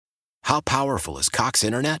How powerful is Cox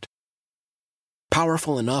Internet?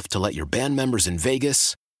 Powerful enough to let your band members in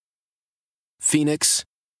Vegas, Phoenix,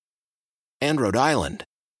 and Rhode Island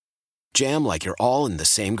jam like you're all in the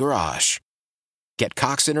same garage. Get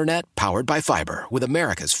Cox Internet powered by fiber with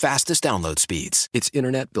America's fastest download speeds. It's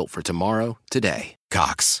internet built for tomorrow, today.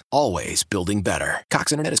 Cox, always building better.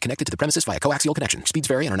 Cox Internet is connected to the premises via coaxial connection. Speeds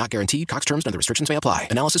vary and are not guaranteed. Cox terms and other restrictions may apply.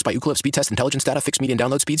 Analysis by Ookla Speed Test Intelligence Data. Fixed median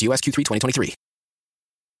download speeds. US Q3 2023.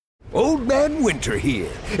 Old Man Winter here.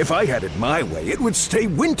 If I had it my way, it would stay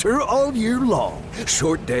winter all year long.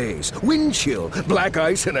 Short days, wind chill, black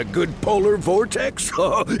ice, and a good polar vortex.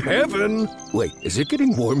 Oh, heaven. Wait, is it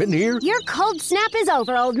getting warm in here? Your cold snap is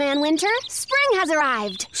over, Old Man Winter. Spring has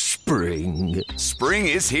arrived. Spring. Spring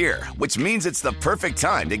is here, which means it's the perfect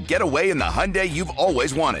time to get away in the Hyundai you've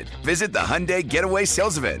always wanted. Visit the Hyundai Getaway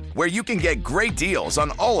Sales Event, where you can get great deals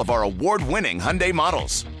on all of our award-winning Hyundai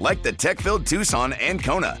models, like the tech-filled Tucson and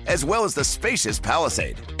Kona, as well as the spacious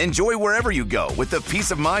Palisade. Enjoy wherever you go with the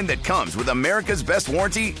peace of mind that comes with America's best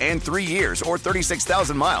warranty and 3 years or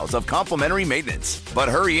 36,000 miles of complimentary maintenance. But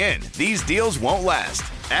hurry in, these deals won't last.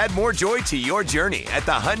 Add more joy to your journey at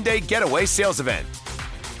the Hyundai Getaway Sales Event.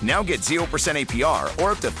 Now get 0% APR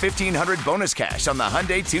or up to $1,500 bonus cash on the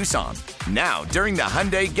Hyundai Tucson. Now, during the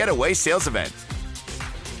Hyundai Getaway Sales Event.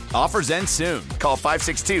 Offers end soon. Call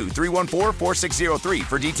 562-314-4603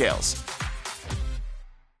 for details.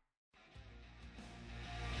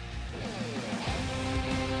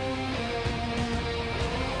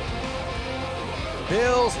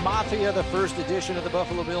 Bills Mafia, the first edition of the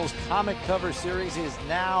Buffalo Bills comic cover series, is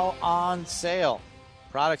now on sale.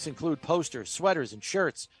 Products include posters, sweaters, and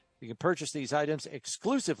shirts. You can purchase these items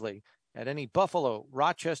exclusively at any Buffalo,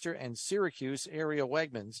 Rochester, and Syracuse area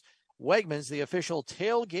Wegmans. Wegmans, the official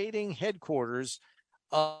tailgating headquarters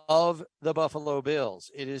of the Buffalo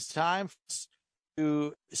Bills. It is time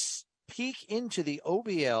to peek into the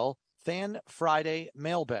OBL Fan Friday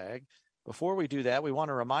mailbag. Before we do that, we want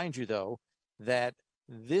to remind you, though, that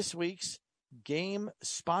this week's game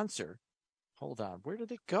sponsor, hold on, where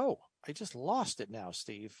did it go? I just lost it now,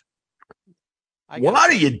 Steve. What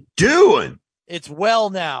are you doing? It's Well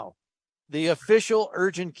Now, the official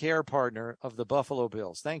urgent care partner of the Buffalo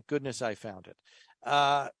Bills. Thank goodness I found it.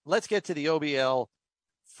 Let's get to the OBL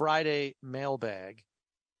Friday mailbag.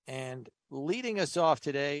 And leading us off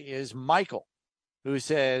today is Michael, who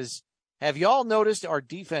says, have y'all noticed our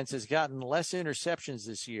defense has gotten less interceptions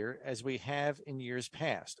this year as we have in years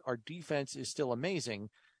past? Our defense is still amazing,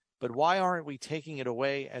 but why aren't we taking it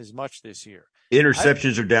away as much this year?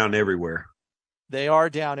 Interceptions are down everywhere. They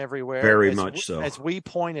are down everywhere. Very much so. As we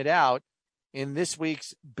pointed out in this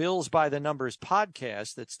week's Bills by the Numbers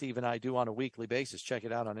podcast that Steve and I do on a weekly basis, check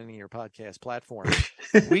it out on any of your podcast platforms.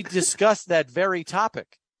 We discussed that very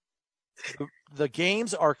topic. The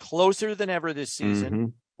games are closer than ever this season. Mm-hmm.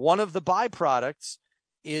 One of the byproducts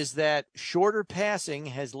is that shorter passing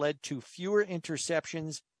has led to fewer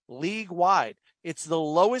interceptions league-wide. It's the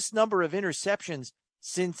lowest number of interceptions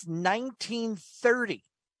since 1930.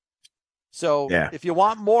 So if you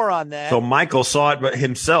want more on that. So Michael saw it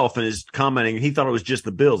himself and is commenting. He thought it was just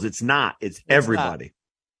the Bills. It's not. It's everybody.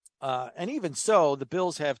 Not. And even so, the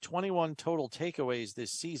Bills have 21 total takeaways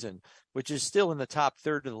this season, which is still in the top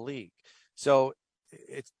third of the league. So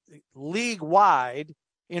it's league-wide.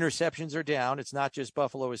 Interceptions are down. It's not just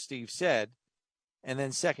Buffalo, as Steve said. And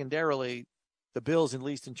then secondarily, the Bills, at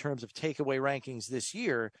least in terms of takeaway rankings this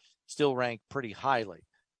year, still rank pretty highly.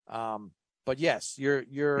 But yes,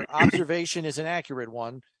 your observation is an accurate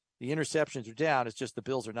one. The interceptions are down. It's just the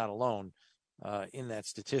Bills are not alone in that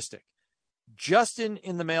statistic. Justin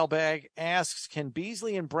in the mailbag asks, can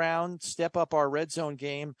Beasley and Brown step up our red zone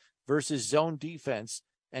game versus zone defense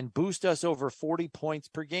and boost us over 40 points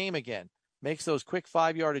per game again? Makes those quick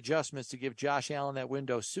 5-yard adjustments to give Josh Allen that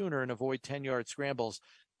window sooner and avoid 10-yard scrambles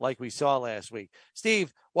like we saw last week.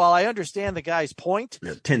 Steve, while I understand the guy's point,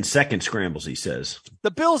 10-second scrambles, he says. The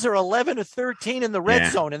Bills are 11-13 in the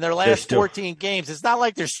red zone in their last 14 games. It's not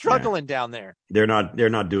like they're struggling down there. They're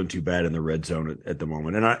not doing too bad in the red zone at the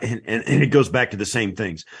moment. And it goes back to the same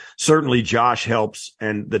things. Certainly Josh helps,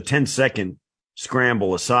 and the 10-second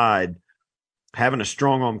scramble aside, having a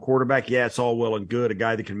strong arm quarterback, it's all well and good. A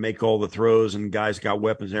guy that can make all the throws and guys got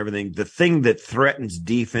weapons and everything. The thing that threatens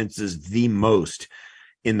defenses the most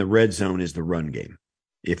in the red zone is the run game.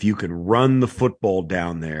 If you can run the football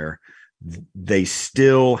down there, they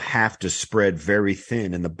still have to spread very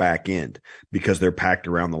thin in the back end because they're packed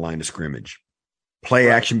around the line of scrimmage. Play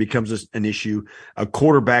action becomes an issue. A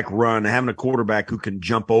quarterback run, having a quarterback who can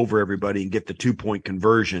jump over everybody and get the 2-point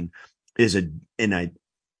conversion is an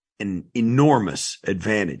enormous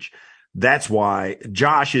advantage. That's why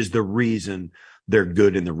Josh is the reason they're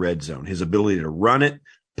good in the red zone. His ability to run it,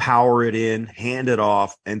 power it in, hand it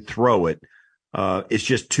off, and throw it. It's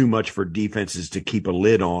just too much for defenses to keep a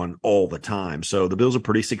lid on all the time. So the Bills are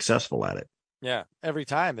pretty successful at it. Yeah, every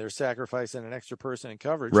time they're sacrificing an extra person in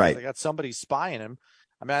coverage. Right. They got somebody spying him.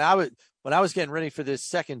 I mean, when I was getting ready for this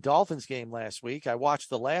second Dolphins game last week, I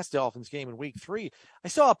watched the last Dolphins game in week 3. I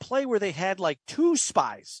saw a play where they had like 2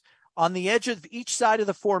 spies on the edge of each side of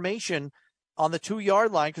the formation on the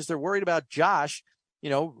 2-yard line because they're worried about Josh,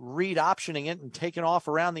 read optioning it and taking off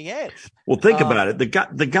around the edge. Well, think about it.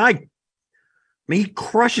 The guy, I mean, he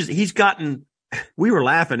crushes. We were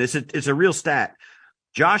laughing. It's a real stat.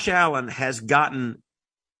 Josh Allen has gotten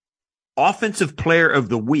Offensive Player of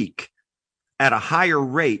the Week at a higher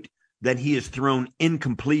rate than he has thrown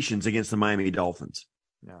incompletions against the Miami Dolphins.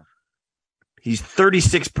 Yeah. He's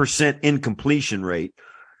 36% incompletion rate.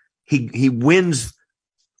 He wins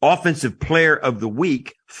Offensive Player of the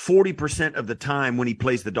Week 40% of the time when he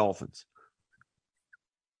plays the Dolphins.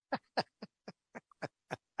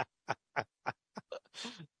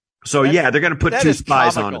 So, they're going to put 2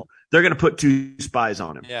 spies on him. They're going to put 2 spies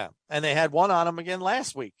on him. Yeah, and they had one on him again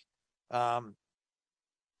last week. He's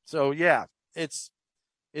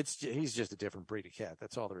just a different breed of cat.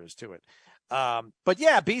 That's all there is to it. But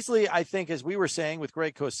Beasley, I think, as we were saying with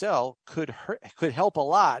Greg Cosell, could help a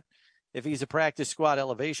lot if he's a practice squad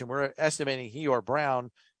elevation. We're estimating he or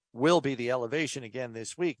Brown will be the elevation again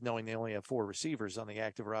this week, knowing they only have 4 receivers on the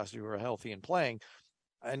active roster who are healthy and playing,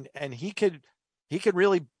 and he could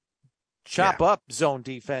really chop up zone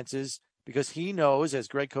defenses because he knows, as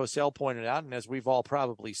Greg Cosell pointed out, and as we've all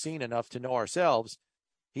probably seen enough to know ourselves,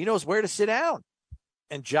 he knows where to sit down.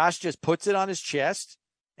 And Josh just puts it on his chest,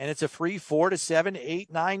 and it's a free 4 to 7,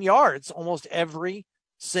 8, 9 yards almost every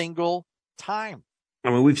single time.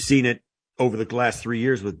 I mean, we've seen it over the last 3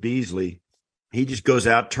 years with Beasley. He just goes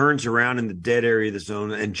out, turns around in the dead area of the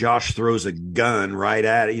zone, and Josh throws a gun right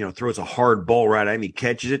at it, throws a hard ball right at him. He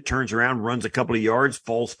catches it, turns around, runs a couple of yards,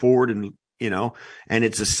 falls forward, and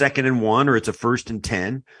it's a 2nd and 1 or it's a 1st and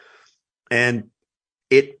 10. And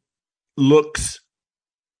it looks,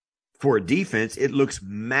 for a defense, it looks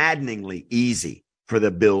maddeningly easy for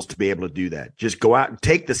the Bills to be able to do that. Just go out and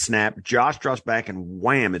take the snap. Josh drops back and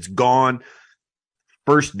wham, it's gone.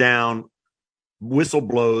 First down. Whistle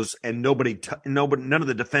blows, and none of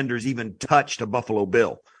the defenders even touched a Buffalo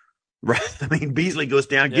Bill. Right? I mean, Beasley goes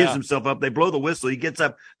down, gives himself up. They blow the whistle. He gets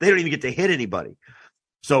up. They don't even get to hit anybody.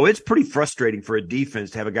 So it's pretty frustrating for a defense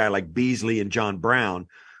to have a guy like Beasley and John Brown.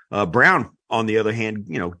 Brown, on the other hand,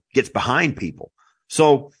 gets behind people.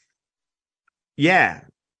 So,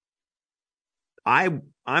 I'm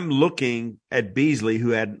looking at Beasley, who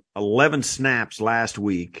had 11 snaps last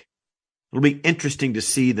week. It'll be interesting to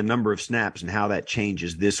see the number of snaps and how that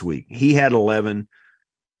changes this week. He had 11.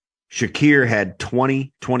 Shakir had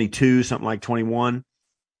 20, 22, something like 21.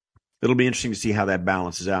 It'll be interesting to see how that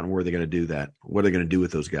balances out and where they're going to do that. What are they going to do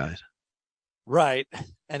with those guys? Right.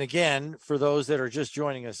 And again, for those that are just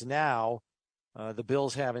joining us now, the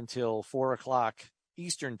Bills have until 4:00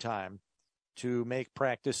 Eastern time to make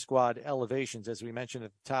practice squad elevations. As we mentioned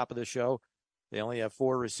at the top of the show, they only have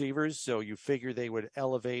 4 receivers, so you figure they would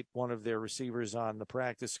elevate one of their receivers on the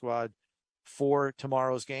practice squad for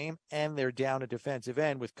tomorrow's game, and they're down a defensive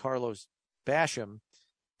end with Carlos Basham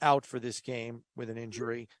out for this game with an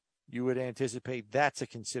injury. You would anticipate that's a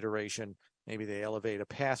consideration. Maybe they elevate a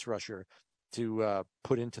pass rusher to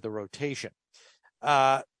put into the rotation.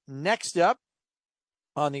 Next up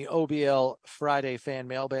on the OBL Friday fan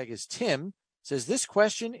mailbag is Tim. Says, this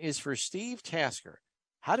question is for Steve Tasker.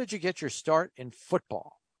 How did you get your start in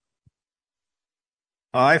football?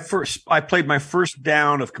 I played my first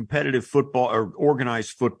down of competitive football or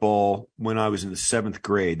organized football when I was in the 7th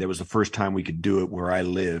grade. That was the first time we could do it where I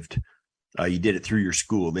lived. You did it through your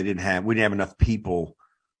school. We didn't have enough people.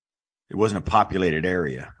 It wasn't a populated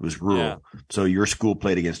area. It was rural. Yeah. So your school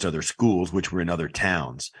played against other schools, which were in other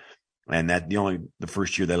towns. And the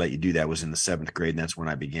first year they let you do that was in the 7th grade. And that's when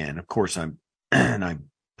I began. Of course, I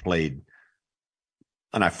played.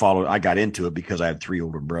 And I got into it because I had 3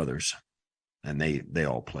 older brothers, and they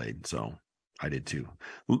all played. So I did too.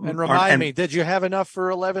 And remind me, did you have enough for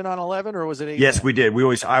 11 on 11 or was it 8? Yes, we did.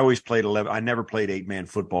 I always played 11. I never played 8-man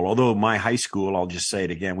football. Although my high school, I'll just say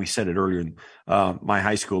it again. We said it earlier. My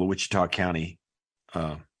high school, Wichita County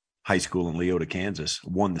High School in Leota, Kansas,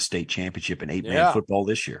 won the state championship in 8-man football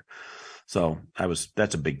this year. So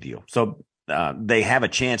that's a big deal. So they have a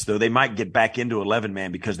chance, though. They might get back into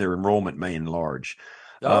 11-man because their enrollment may enlarge.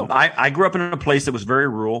 I grew up in a place that was very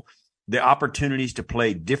rural. The opportunities to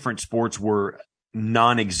play different sports were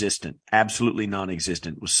non-existent, absolutely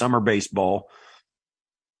non-existent. It was summer baseball,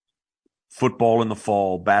 football in the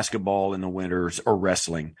fall, basketball in the winters, or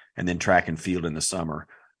wrestling, and then track and field in the summer.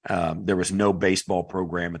 There was no baseball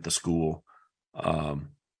program at the school,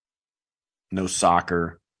 no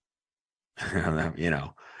soccer,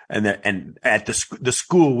 and at the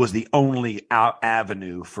school was the only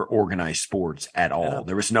avenue for organized sports at all. Yeah.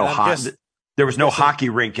 There was no hockey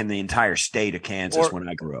rink in the entire state of Kansas when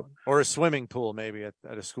I grew up, or a swimming pool maybe at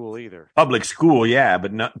a school either. Public school, yeah,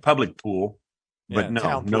 but not public pool. Yeah, But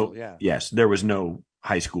no, pool, yeah. Yes, there was no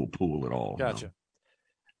high school pool at all. Gotcha.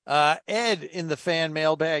 No. Ed in the fan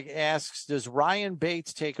mailbag asks, does Ryan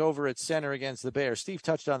Bates take over at center against the Bears? Steve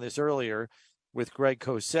touched on this earlier with Greg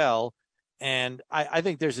Cosell, and I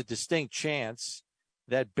think there's a distinct chance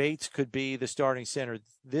that Bates could be the starting center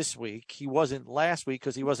this week. He wasn't last week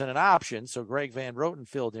because he wasn't an option, so Greg Van Roten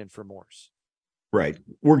filled in for Morse. Right.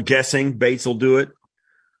 We're guessing Bates will do it.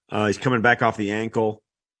 He's coming back off the ankle.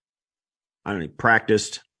 I don't know, he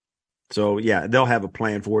practiced. So, yeah, they'll have a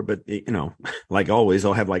plan for it. But, like always,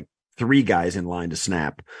 they'll have like 3 guys in line to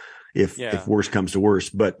snap if worse comes to worse.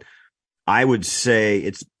 But I would say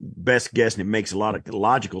it's best guess, and it makes a lot of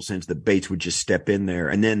logical sense that Bates would just step in there.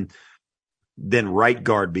 And then right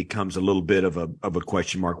guard becomes a little bit of a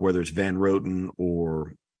question mark, whether it's Van Roten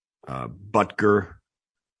or Butker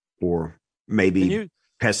or maybe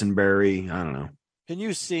Pessenberry. I don't know. Can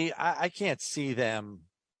you see? I can't see them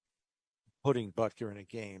putting Butker in a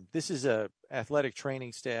game. This is a athletic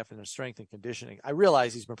training staff and a strength and conditioning. I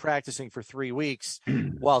realize he's been practicing for 3 weeks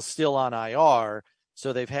while still on IR,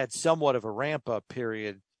 so they've had somewhat of a ramp-up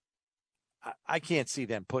period. I can't see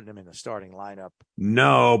them putting him in the starting lineup.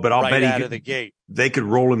 No, but I'll bet out of the gate. They could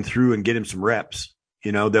roll him through and get him some reps.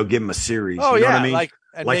 They'll give him a series. Oh, you know yeah, what I mean? like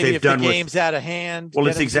maybe if they've done the game's out of hand. Well,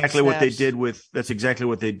 it's exactly what they did with. That's exactly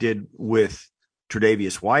what they did with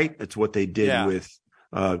Tre'Davious White. That's what they did with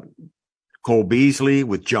Cole Beasley,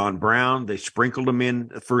 with John Brown. They sprinkled him in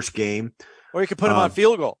the first game. Or you could put him on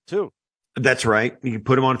field goal too. That's right. You can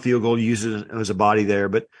put him on field goal, use it as a body there,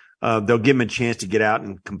 but they'll give him a chance to get out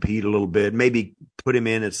and compete a little bit. Maybe put him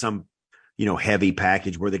in at some, heavy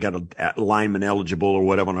package where they got a lineman eligible or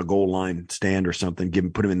whatever on a goal line stand or something.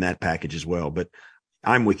 Put him in that package as well. But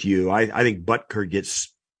I'm with you. I think Butker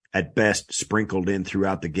gets at best sprinkled in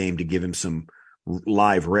throughout the game to give him some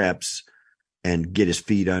live reps and get his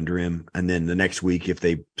feet under him. And then the next week, if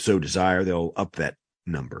they so desire, they'll up that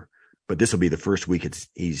number. But this will be the first week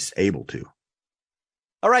he's able to.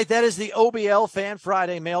 All right, that is the OBL Fan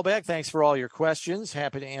Friday mailbag. Thanks for all your questions.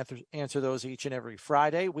 Happy to answer those each and every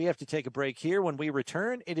Friday. We have to take a break here. When we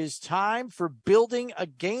return, it is time for building a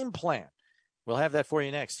game plan. We'll have that for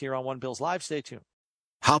you next here on One Bills Live. Stay tuned.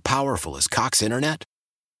 How powerful is Cox Internet?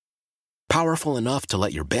 Powerful enough to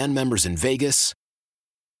let your band members in Vegas,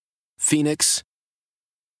 Phoenix,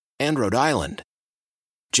 and Rhode Island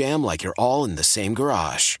jam like you're all in the same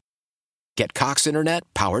garage. Get Cox Internet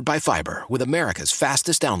powered by fiber with America's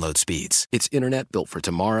fastest download speeds. It's internet built for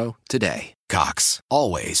tomorrow, today. Cox,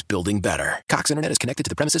 always building better. Cox Internet is connected to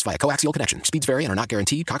the premises via coaxial connection. Speeds vary and are not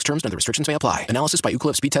guaranteed. Cox terms and other restrictions may apply. Analysis by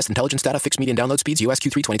Ookla Speed Test Intelligence Data. Fixed median download speeds. US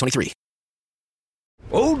Q3 2023.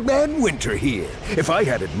 Old Man Winter here. If I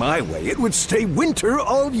had it my way, it would stay winter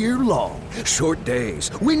all year long. Short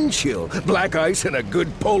days, wind chill, black ice, and a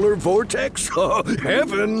good polar vortex. Oh,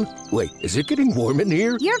 heaven. Wait, is it getting warm in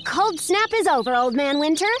here? Your cold snap is over, Old Man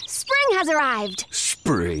Winter. Spring has arrived.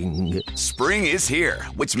 Spring. Spring is here,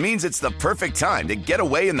 which means it's the perfect time to get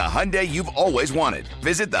away in the Hyundai you've always wanted.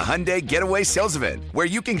 Visit the Hyundai Getaway Sales Event, where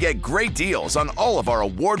you can get great deals on all of our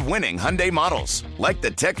award-winning Hyundai models, like the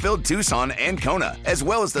tech-filled Tucson and Kona, as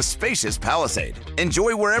well as the spacious Palisade.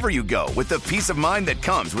 Enjoy wherever you go with the peace of mind that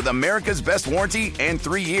comes with America's best warranty and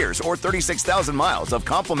 3 years or 36,000 miles of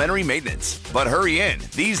complimentary maintenance. But hurry in,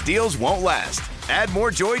 these deals won't last. Add more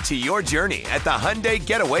joy to your journey at the Hyundai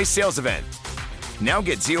Getaway Sales Event. Now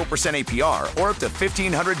get 0% APR or up to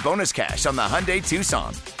 $1,500 bonus cash on the Hyundai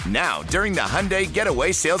Tucson. Now, during the Hyundai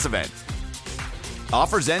Getaway Sales Event.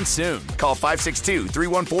 Offers end soon. Call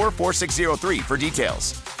 562-314-4603 for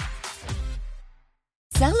details.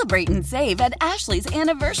 Celebrate and save at Ashley's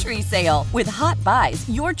Anniversary Sale. With Hot Buys,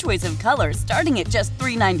 your choice of colors starting at just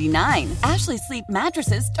 $3.99. Ashley Sleep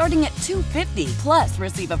mattresses starting at $2.50. Plus,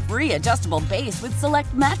 receive a free adjustable base with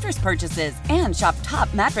select mattress purchases. And shop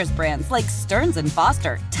top mattress brands like Stearns &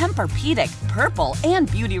 Foster, Tempur-Pedic, Purple, and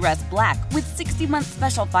Beautyrest Black with 60-month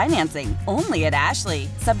special financing. Only at Ashley.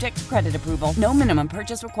 Subject to credit approval. No minimum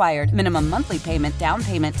purchase required. Minimum monthly payment, down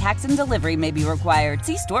payment, tax, and delivery may be required.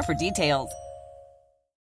 See store for details.